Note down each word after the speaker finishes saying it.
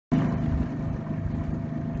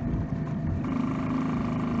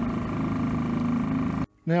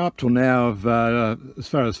Now up till now, as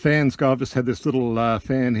far as fans go, I've just had this little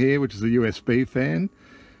fan here, which is a USB fan.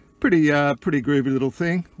 Pretty groovy little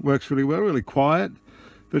thing. Works really well, really quiet.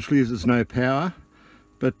 Virtually uses no power.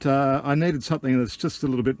 But I needed something that's just a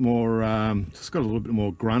little bit more, just got a little bit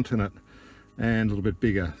more grunt in it and a little bit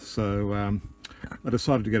bigger. So I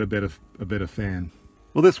decided to get a better fan.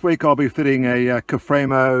 Well, this week I'll be fitting a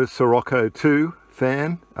Caframo Sirocco 2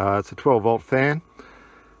 fan. It's a 12-volt fan.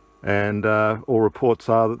 And all reports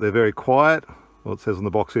are that they're very quiet. Well, it says on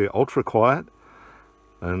the box here, ultra quiet,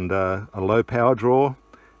 and a low power draw,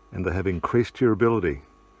 and they have increased durability.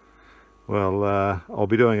 Well, I'll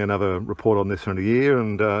be doing another report on this in a year,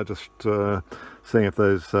 and just seeing if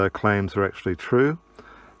those claims are actually true.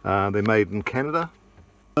 They're made in Canada.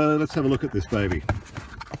 Let's have a look at this baby.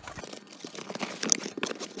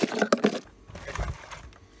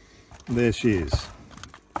 There she is.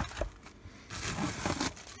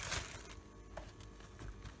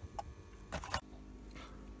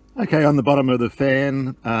 Okay, on the bottom of the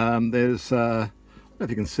fan, there's, I don't know if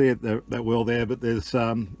you can see it that well there, but there's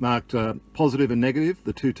marked positive and negative,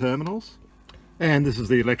 the two terminals. And this is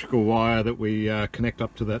the electrical wire that we connect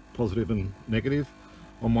up to that positive and negative.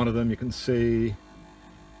 On one of them you can see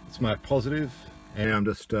it's marked positive, and I'm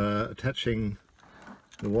just attaching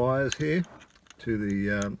the wires here to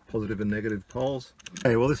the positive and negative poles.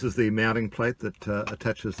 Okay, well, this is the mounting plate that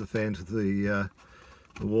attaches the fan to the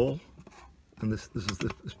wall. And this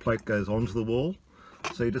plate goes onto the wall,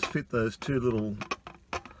 so you just fit those two little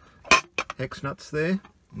X nuts there,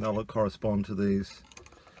 and they'll correspond to these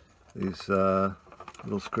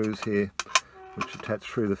little screws here, which attach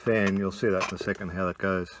through the fan. You'll see that in a second how that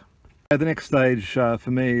goes. The next stage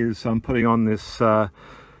for me is I'm putting on this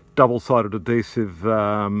double-sided adhesive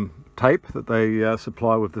tape that they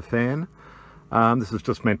supply with the fan. This is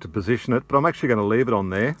just meant to position it, but I'm actually going to leave it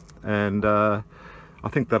on there, and I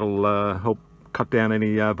think that'll help cut down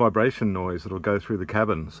any vibration noise that'll go through the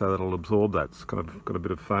cabin, so that'll absorb that. It's got a bit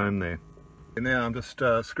of foam there. And now I'm just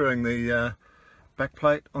screwing the back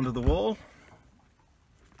plate onto the wall.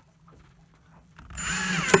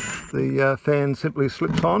 The fan simply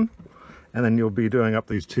slips on, and then you'll be doing up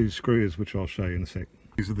these two screws, which I'll show you in a sec.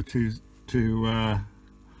 These are the two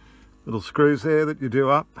little screws there that you do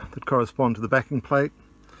up that correspond to the backing plate.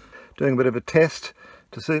 Doing a bit of a test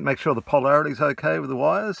to make sure the polarity is okay with the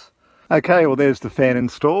wires. Okay, well, there's the fan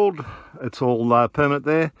installed. It's all permanent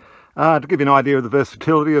there. To give you an idea of the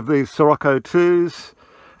versatility of these Sirocco 2s,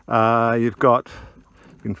 you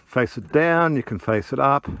can face it down, you can face it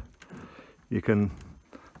up, you can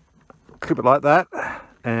clip it like that,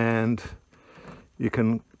 and you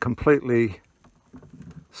can completely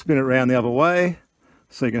spin it around the other way,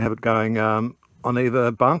 so you can have it going on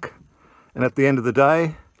either bunk. And at the end of the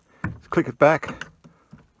day, click it back,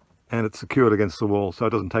 and it's secured against the wall, so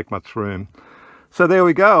it doesn't take much room. So there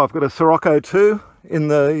we go. I've got a Sirocco 2 in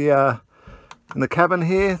the cabin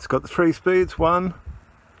here. It's got the 3 speeds. One,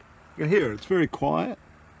 you can hear it. It's very quiet.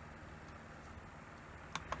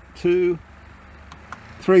 2,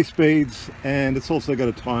 3 speeds, and it's also got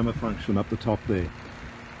a timer function up the top there.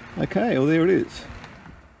 Okay, well, there it is.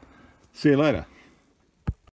 See you later.